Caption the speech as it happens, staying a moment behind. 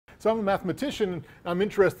So I'm a mathematician. I'm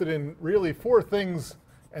interested in really 4 things,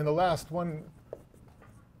 and the last one,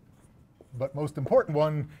 but most important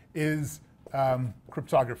one, is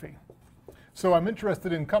cryptography. So I'm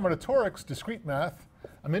interested in combinatorics, discrete math.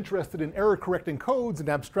 I'm interested in error-correcting codes and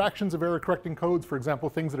abstractions of error-correcting codes, for example,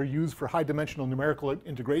 things that are used for high-dimensional numerical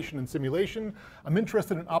integration and simulation. I'm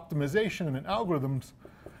interested in optimization and in algorithms,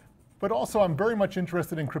 but also I'm very much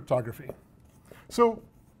interested in cryptography. So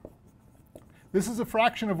this is a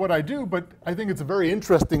fraction of what I do, but I think it's a very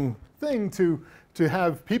interesting thing to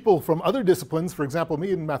have people from other disciplines, for example,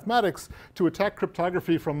 me in mathematics, to attack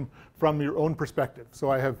cryptography from your own perspective. So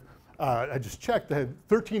I just checked. I had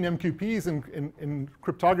 13 MQPs in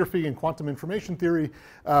cryptography and quantum information theory,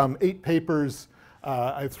 8 papers.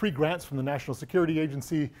 I have 3 grants from the National Security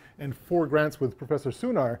Agency and 4 grants with Professor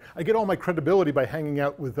Sunar. I get all my credibility by hanging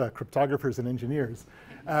out with cryptographers and engineers.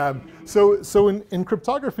 So in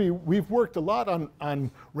cryptography, we've worked a lot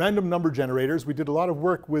on random number generators. We did a lot of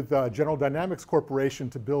work with General Dynamics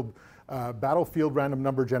Corporation to build battlefield random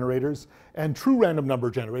number generators and true random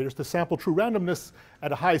number generators. To sample true randomness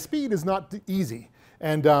at a high speed is not easy.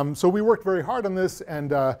 And so we worked very hard on this,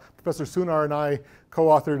 and Professor Sunar and I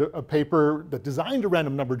co-authored a paper that designed a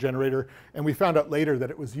random number generator, and we found out later that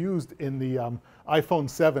it was used in the iPhone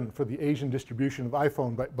 7 for the Asian distribution of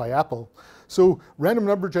iPhone by Apple. So random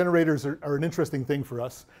number generators are an interesting thing for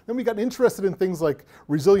us. Then we got interested in things like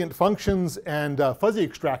resilient functions and fuzzy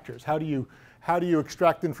extractors. How do you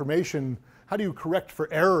extract information? How do you correct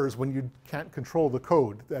for errors when you can't control the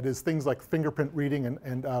code? That is, things like fingerprint reading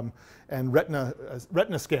and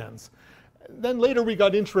retina scans. Then later we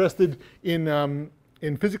got interested in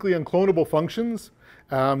physically unclonable functions.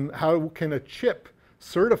 How can a chip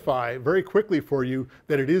certify very quickly for you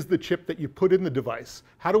that it is the chip that you put in the device?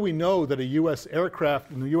 How do we know that a US aircraft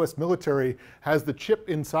and the US military has the chip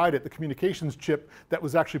inside it, the communications chip that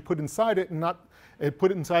was actually put inside it and not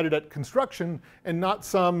put inside it at construction, and not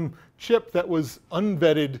some chip that was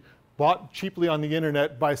unvetted, bought cheaply on the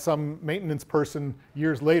internet by some maintenance person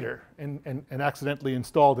years later and accidentally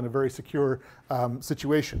installed in a very secure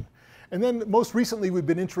situation? And then most recently, we've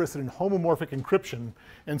been interested in homomorphic encryption.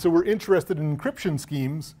 And so we're interested in encryption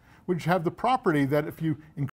schemes which have the property that if you